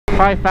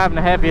probably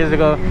 5.5 years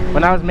ago,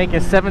 when I was making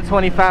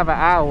 $7.25 an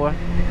hour.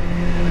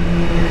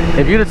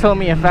 If you'd have told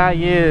me in 5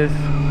 years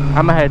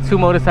I'm gonna have 2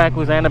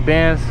 motorcycles and a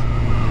Benz,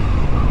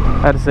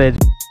 I'd have said.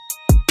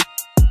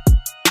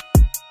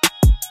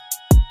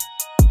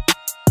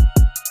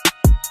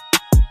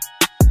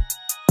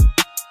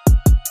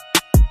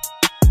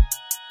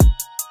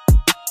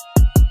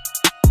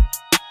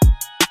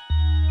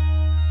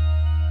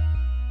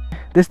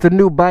 This is the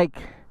new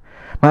bike.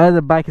 My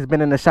other bike has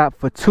been in the shop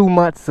for 2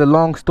 months. It's a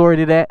long story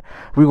to that.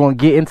 We're gonna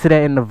get into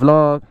that in the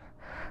vlog.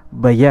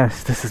 But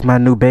yes, this is my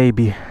new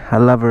baby. I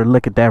love her.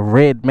 Look at that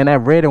red. Man, that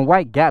red and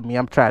white got me.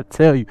 I'm trying to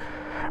tell you.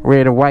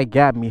 Red and white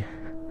got me.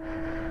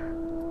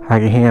 I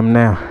can hear him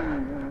now.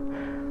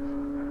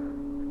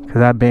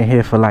 Because I've been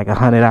here for like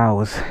 100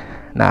 hours.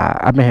 Nah,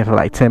 I've been here for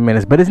like 10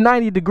 minutes. But it's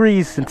 90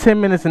 degrees. And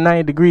 10 minutes and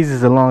 90 degrees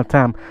is a long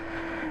time.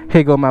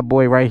 Here go my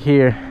boy right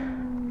here.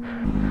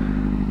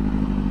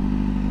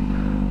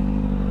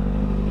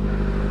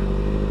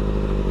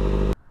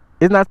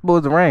 It's not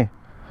supposed to rain.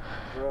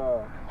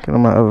 Bruh. Get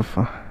on my other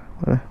phone.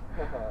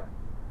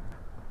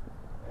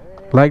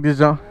 Like this,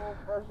 John?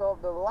 Fresh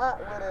off the lot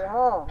with it,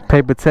 huh?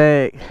 Paper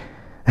tag.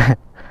 Fresh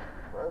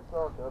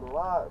off the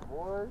lot,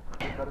 boy.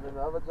 Better than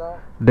the other John?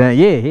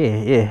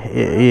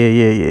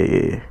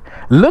 Yeah.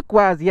 Look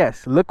wise,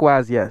 yes. Look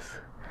wise, yes.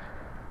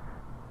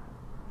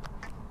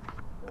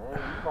 Man, you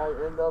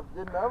might end up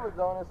getting the other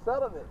John and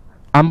selling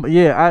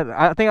it.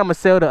 I think I'm gonna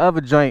sell the other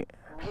joint.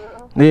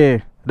 Yeah.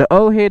 The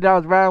old head that I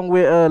was riding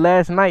with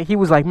last night, he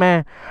was like,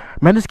 man,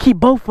 just keep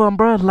both of them,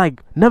 bro.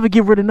 Like, never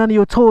get rid of none of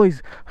your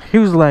toys. He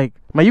was like,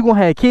 man, you gonna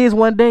have kids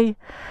one day,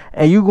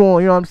 and you gonna,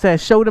 you know what I'm saying,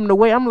 show them the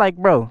way. I'm like,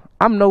 bro,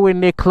 I'm nowhere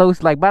near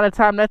close. Like, by the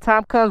time that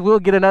time comes, we'll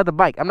get another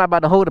bike. I'm not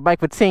about to hold a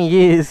bike for 10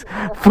 years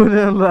for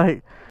them,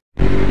 like.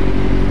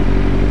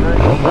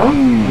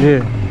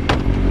 Yeah.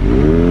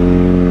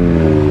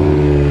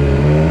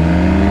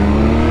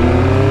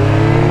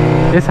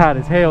 It's hot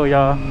as hell,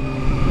 y'all.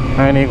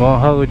 I ain't even gonna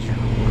hold you.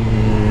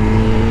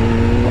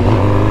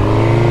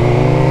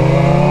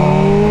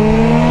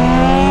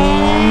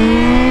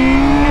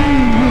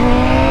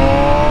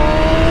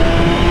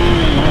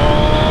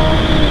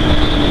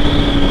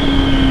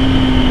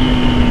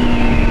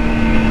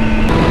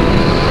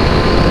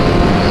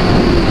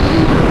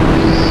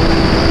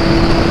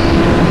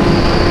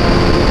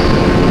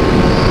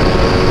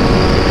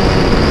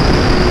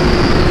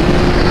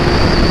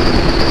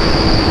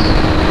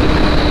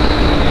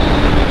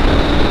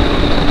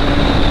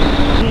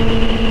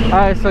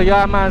 Alright, so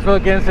y'all might as well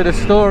get into the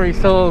story.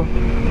 So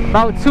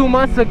about 2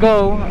 months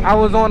ago, I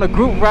was on a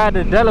group ride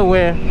to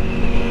Delaware,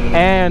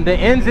 and the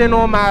engine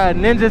on my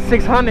Ninja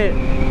 600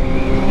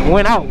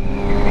 went out.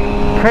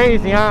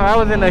 Crazy, huh? I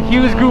was in a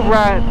huge group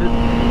ride.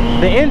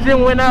 The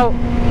engine went out.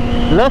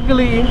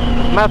 Luckily,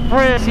 my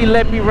friend, she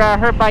let me ride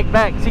her bike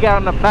back. She got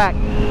on the back.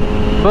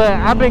 But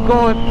I've been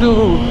going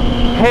through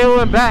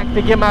hell and back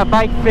to get my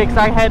bike fixed.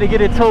 I had to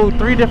get it towed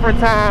 3 different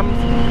times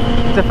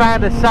to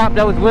find a shop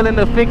that was willing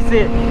to fix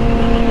it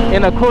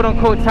in a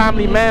quote-unquote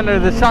timely manner.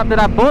 The shop that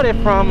I bought it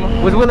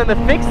from was willing to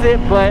fix it,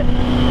 but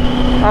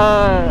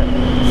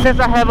since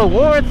I have a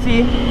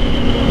warranty,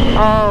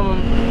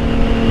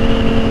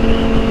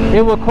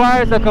 it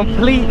requires a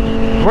complete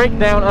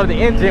breakdown of the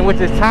engine, which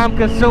is time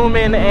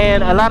consuming,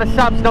 and a lot of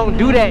shops don't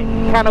do that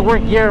kind of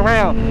work year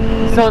round.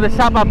 So the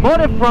shop I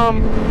bought it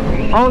from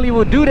only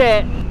will do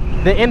that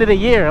the end of the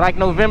year, like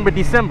November,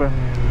 December.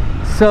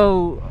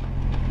 So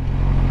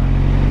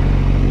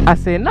I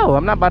said, no,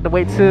 I'm not about to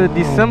wait till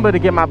December to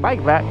get my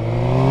bike back.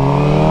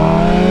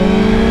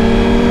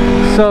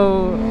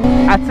 So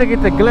I took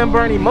it to Glen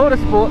Burnie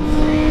Motorsports,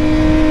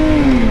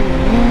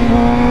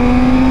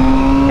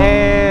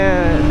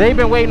 and they've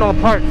been waiting on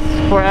parts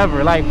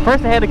forever. Like,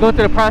 first I had to go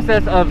through the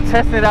process of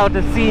testing it out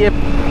to see if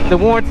the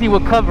warranty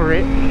would cover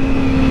it.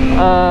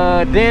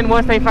 Then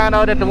once they found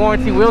out that the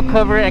warranty will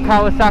cover it and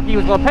Kawasaki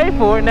was gonna pay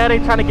for it, now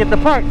they're trying to get the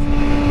parts.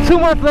 2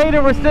 months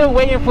later, we're still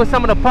waiting for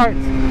some of the parts.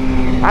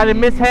 I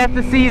done missed half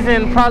the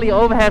season, probably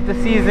over half the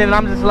season, and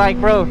I'm just like,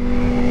 bro,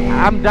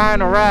 I'm dying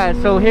to ride.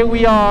 So here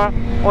we are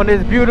on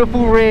this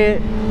beautiful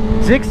red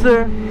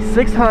GSXR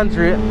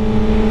 600,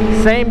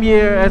 same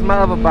year as my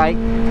other bike,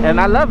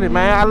 and I love it,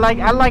 man. I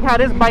like how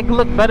this bike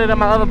looked better than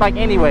my other bike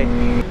anyway.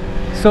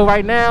 So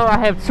right now I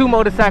have 2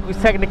 motorcycles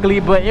technically,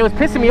 but it was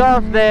pissing me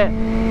off that,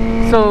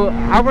 so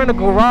I rent a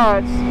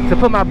garage to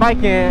put my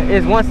bike in.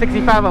 It's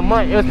 $165 a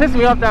month. It was pissing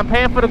me off that I'm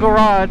paying for the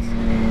garage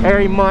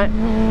every month,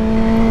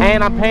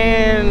 and I'm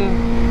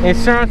paying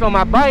insurance on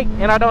my bike,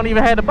 and I don't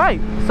even have the bike.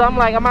 So I'm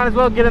like, I might as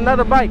well get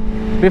another bike.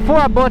 Before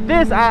I bought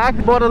this, I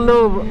actually bought a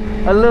little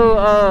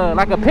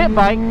like a pit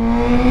bike.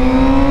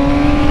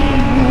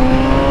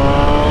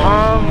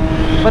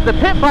 But the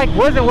pit bike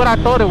wasn't what I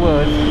thought it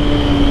was.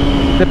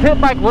 The pit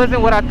bike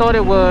wasn't what I thought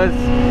it was.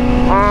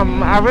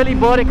 I really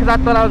bought it because I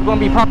thought I was going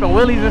to be popping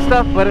wheelies and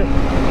stuff, but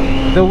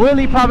the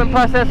wheelie popping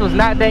process was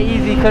not that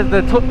easy because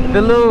the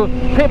little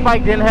pit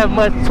bike didn't have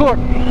much torque,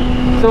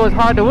 so it's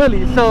hard to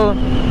wheelie. So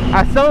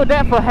I sold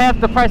that for half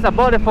the price I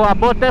bought it for. I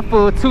bought that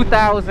for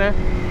 $2,000,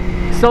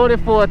 sold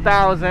it for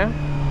 $1,000,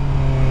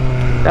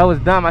 That was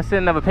dumb. I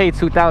should've never paid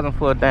 $2,000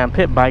 for a damn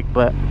pit bike,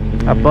 but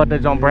I bought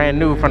that joint brand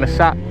new from the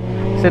shop.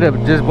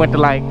 Should've just went to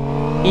like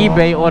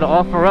eBay or the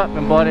offer up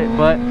and bought it.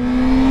 But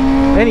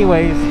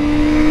anyways,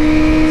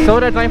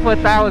 sold that joint for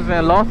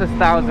 $1,000, lost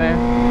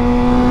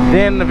 $1,000.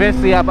 Then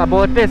eventually I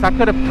bought this. I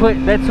could have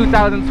put that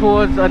 $2,000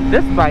 towards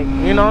this bike,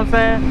 you know what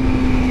I'm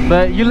saying?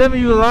 But you live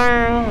and you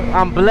learn.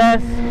 I'm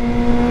blessed.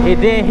 It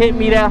didn't hit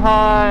me that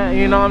hard,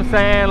 you know what I'm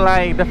saying?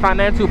 Like, the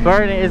financial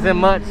burden isn't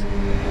much.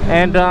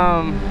 And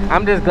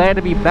I'm just glad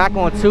to be back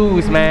on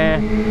twos,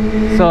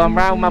 man. So I'm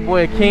riding with my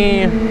boy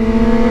Akeem.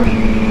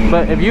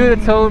 But if you would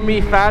have told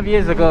me 5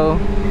 years ago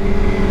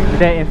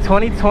that in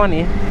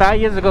 2020, 5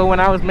 years ago when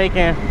I was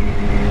making,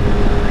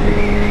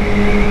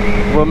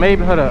 well,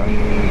 maybe, hold up,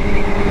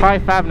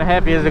 probably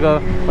 5.5 years ago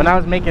when I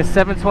was making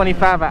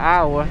 $7.25 an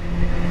hour,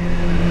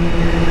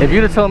 if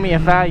you'd have told me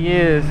in 5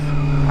 years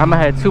I'm gonna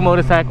have 2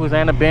 motorcycles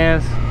and a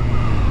Benz,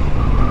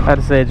 I'd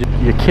have said,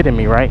 you're kidding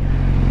me, right?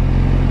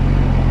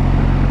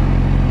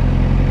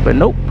 But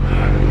nope.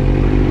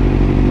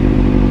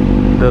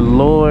 The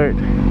Lord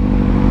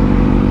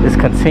is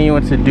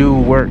continuing to do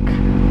work.